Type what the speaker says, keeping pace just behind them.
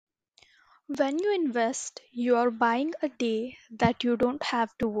When you invest, you are buying a day that you don't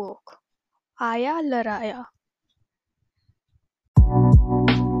have to work. Aya Laraya.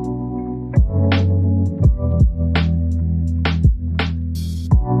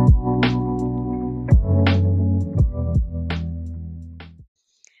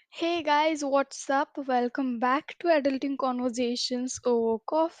 Hey guys, what's up? Welcome back to Adulting Conversations over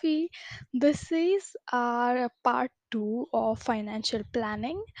Coffee. This is our part 2 of financial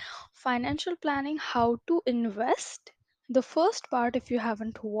planning. Financial planning, how to invest. The first part, if you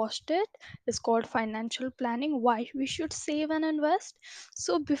haven't watched it, is called financial planning, why we should save and invest.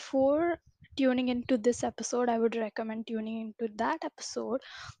 So, before tuning into this episode, I would recommend tuning into that episode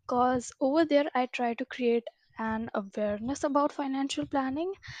because over there I try to create an awareness about financial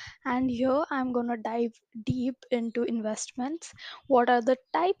planning, and here I'm going to dive deep into investments. What are the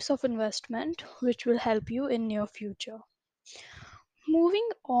types of investment which will help you in your future? Moving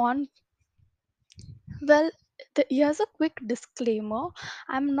on, well, here's a quick disclaimer.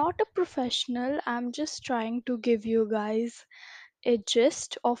 I'm not a professional. I'm just trying to give you guys a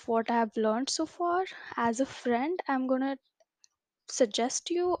gist of what I've learned so far. As a friend, I'm going to suggest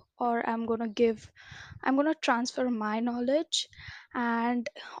you, or I'm going to transfer my knowledge. And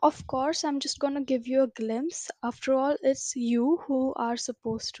of course, I'm just going to give you a glimpse. After all, it's you who are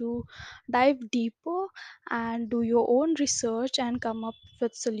supposed to dive deeper and do your own research and come up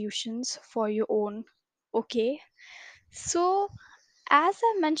with solutions for your own. Okay. So, as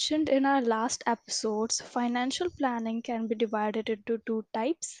I mentioned in our last episodes, financial planning can be divided into two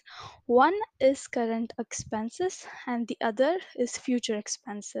types. One is current expenses, and the other is future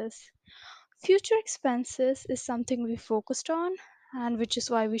expenses. Future expenses is something we focused on, and which is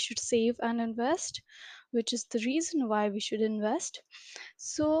why we should save and invest, which is the reason why we should invest.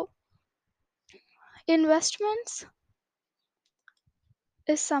 So, investments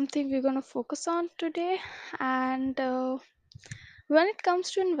is something we're going to focus on today, and when it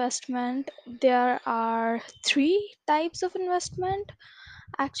comes to investment, there are three types of investment.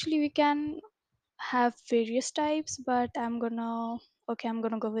 Actually, we can have various types, but I'm gonna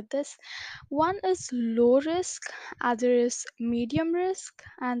go with this. One is low risk, other is medium risk,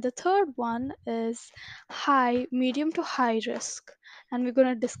 and the third one is medium to high risk. And we're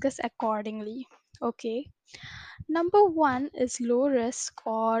gonna discuss accordingly. Okay. Number one is low risk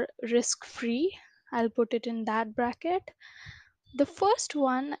or risk free. I'll put it in that bracket. The first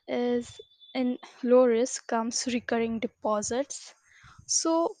one is, in low risk comes recurring deposits.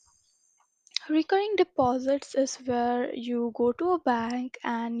 So, recurring deposits is where you go to a bank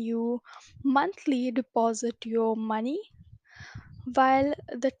and you monthly deposit your money, while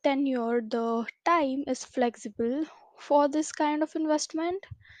the time is flexible for this kind of investment,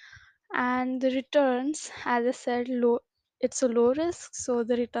 and the returns, as I said, low. It's a low risk, so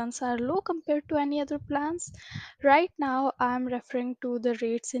the returns are low compared to any other plans. Right now, I'm referring to the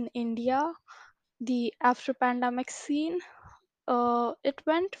rates in India, the after pandemic scene. It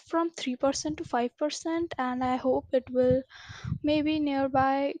went from 3% to 5%, and I hope it will maybe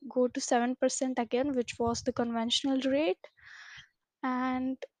nearby go to 7% again, which was the conventional rate.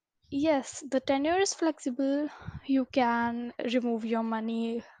 And yes, the tenure is flexible. You can remove your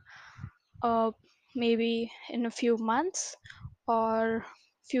money uh, maybe in a few months or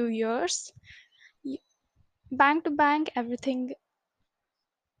few years. Y- Bank to bank, everything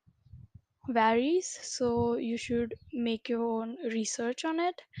varies, so you should make your own research on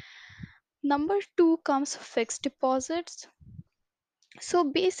it. Number two comes fixed deposits. So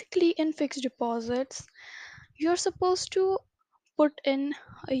basically, in fixed deposits, you're supposed to put in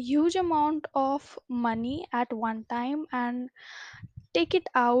a huge amount of money at one time and take it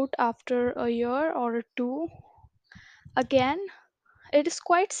out after a year or two. Again, it is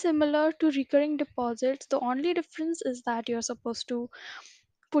quite similar to recurring deposits. The only difference is that you're supposed to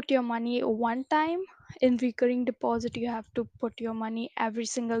put your money one time. In recurring deposit, you have to put your money every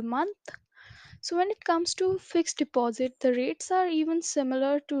single month. So when it comes to fixed deposit, the rates are even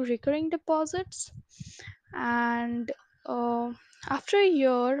similar to recurring deposits. And uh, after a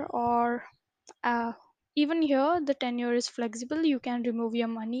year or uh, even here, the tenure is flexible. You can remove your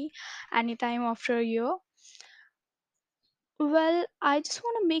money anytime after a year. Well, I just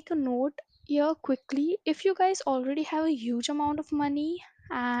want to make a note here quickly. If you guys already have a huge amount of money,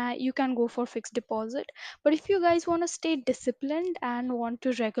 you can go for fixed deposit. But if you guys want to stay disciplined and want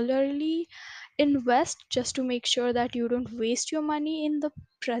to regularly invest just to make sure that you don't waste your money in the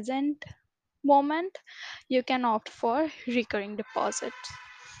present moment, you can opt for recurring deposit.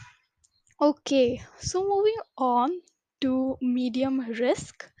 Okay, so moving on to medium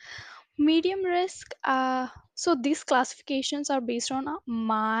risk. Medium risk, so these classifications are based on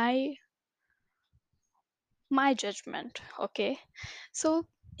my my judgment. Okay, so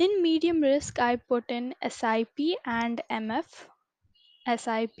in medium risk, I put in SIP and MF.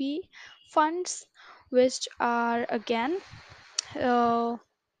 SIP funds, which are again, uh,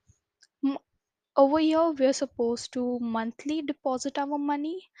 m- over here we're supposed to monthly deposit our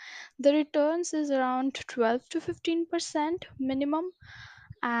money. The returns is around 12 to 15% minimum,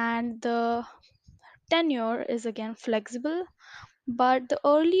 and the tenure is again flexible. But the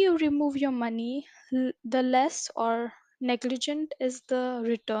earlier you remove your money, the less or negligent is the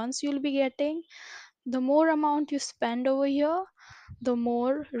returns you'll be getting. The more amount you spend over here, the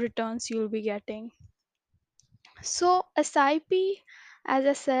more returns you'll be getting. So, SIP, as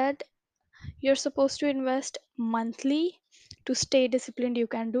I said, you're supposed to invest monthly. To stay disciplined, you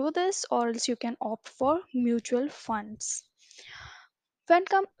can do this, or else you can opt for mutual funds.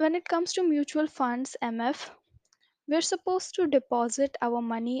 When it comes to mutual funds, MF, we're supposed to deposit our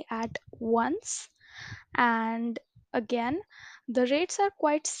money at once, and again, the rates are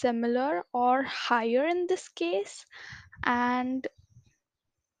quite similar or higher in this case, and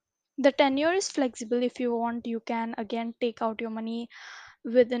the tenure is flexible. If you want, you can again take out your money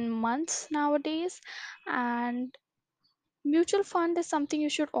within months nowadays. And mutual fund is something you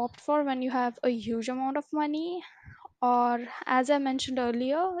should opt for when you have a huge amount of money, or as I mentioned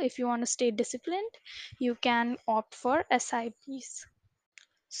earlier, if you want to stay disciplined, you can opt for SIPs.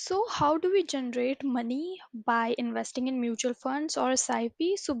 So, how do we generate money by investing in mutual funds or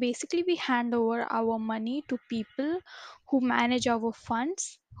SIP? So, basically, we hand over our money to people who manage our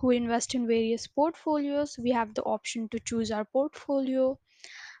funds, who invest in various portfolios. We have the option to choose our portfolio,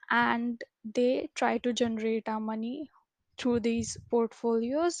 and they try to generate our money through these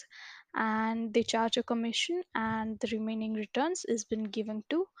portfolios, and they charge a commission, and the remaining returns is been given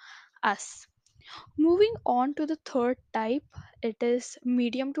to us. Moving on to the third type, it is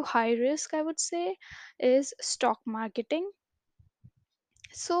medium to high risk, I would say, is stock marketing.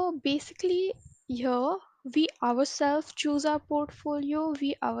 So basically, here we ourselves choose our portfolio,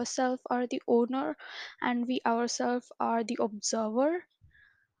 we ourselves are the owner, and we ourselves are the observer.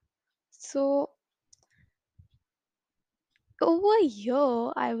 So over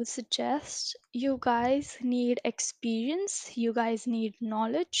here, I would suggest you guys need experience, you guys need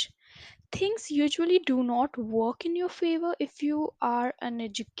knowledge. Things usually do not work in your favor if you are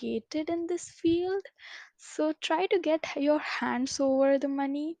uneducated in this field. So try to get your hands over the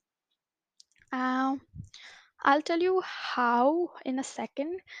money. Um, I'll tell you how in a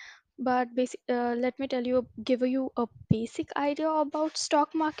second, but let me give you a basic idea about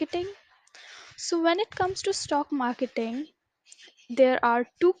stock marketing. So when it comes to stock marketing, there are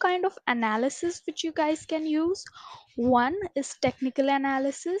two kind of analysis which you guys can use. One is technical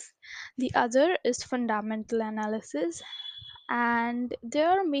analysis, the other is fundamental analysis, and there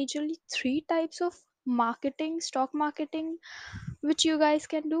are majorly three types of stock marketing, which you guys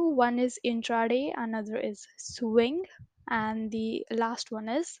can do. One is intraday, another is swing, and the last one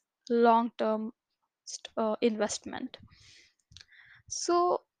is long term investment.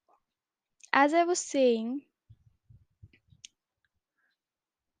 So as I was saying,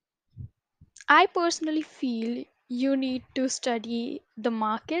 I personally feel you need to study the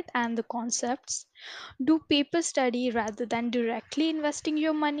market and the concepts. Do paper study rather than directly investing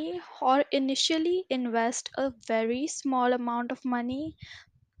your money, or initially invest a very small amount of money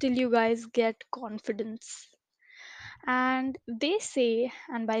till you guys get confidence. And they say,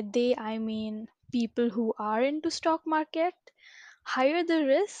 and by they I mean people who are into stock market, higher the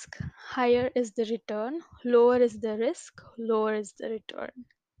risk, higher is the return, lower is the risk, lower is the return.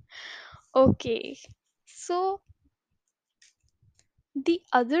 Okay, so the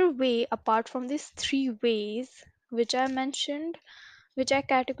other way, apart from these three ways which I mentioned, which I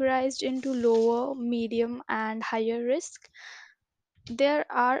categorized into lower, medium, and higher risk, there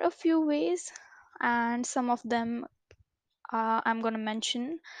are a few ways, and some of them I'm going to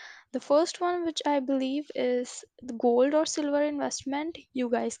mention. The first one, which I believe, is the gold or silver investment. You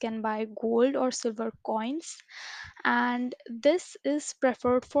guys can buy gold or silver coins, and this is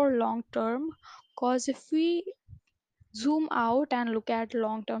preferred for long term, because if we zoom out and look at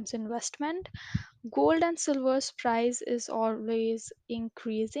long term investment, gold and silver's price is always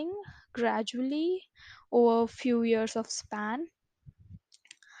increasing gradually over a few years of span.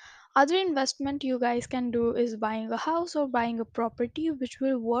 Other investment you guys can do is buying a house or buying a property, which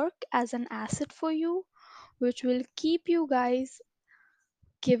will work as an asset for you, which will keep you guys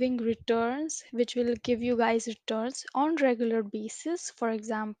giving returns, which will give you guys returns on regular basis. For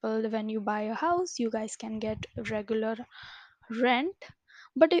example, when you buy a house, you guys can get regular rent.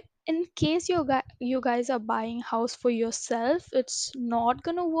 But in case you guys are buying house for yourself, it's not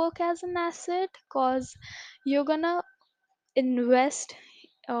gonna work as an asset because you're gonna invest,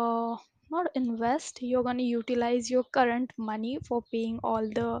 uh not invest, you're gonna utilize your current money for paying all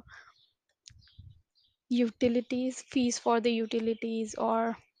the utilities fees for the utilities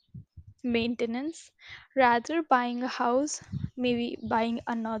or maintenance. Rather, buying a house, maybe buying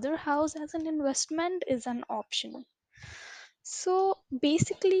another house as an investment is an option. So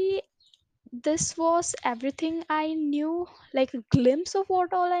basically, this was everything I knew, like a glimpse of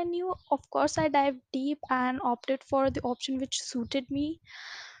what all I knew. Of course, I dived deep and opted for the option which suited me.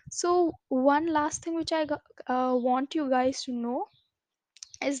 So, one last thing which want you guys to know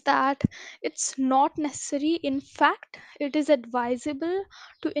is that it's not necessary. In fact, it is advisable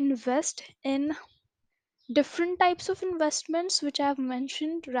to invest in different types of investments which I have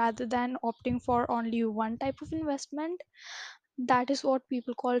mentioned rather than opting for only one type of investment. That is what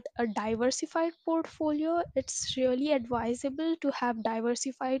people call a diversified portfolio. It's really advisable to have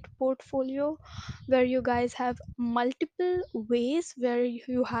diversified portfolio where you guys have multiple ways where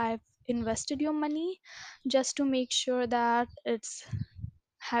you have invested your money, just to make sure that it's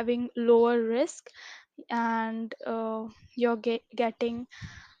having lower risk, and you're getting,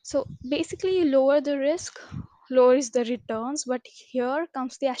 so basically, you lower the risk, lowers the returns, but here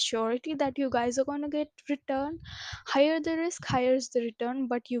comes the assurity that you guys are going to get return. Higher the risk, higher is the return,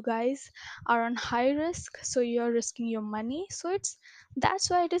 but you guys are on high risk, so you're risking your money. So that's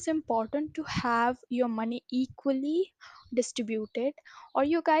why it is important to have your money equally distributed, or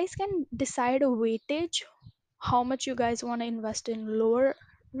you guys can decide a weightage, how much you guys want to invest in lower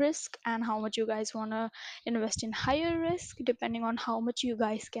risk and how much you guys want to invest in higher risk, depending on how much you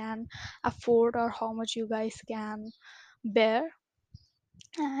guys can afford or how much you guys can bear.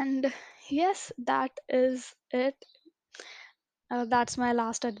 And yes, that is it. That's my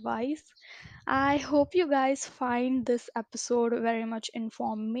last advice. I hope you guys find this episode very much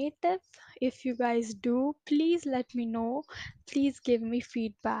informative. If you guys do, please let me know. Please give me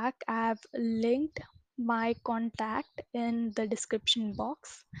feedback. I've linked my contact in the description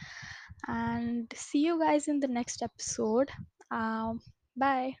box. And see you guys in the next episode.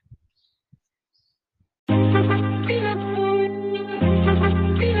 Bye.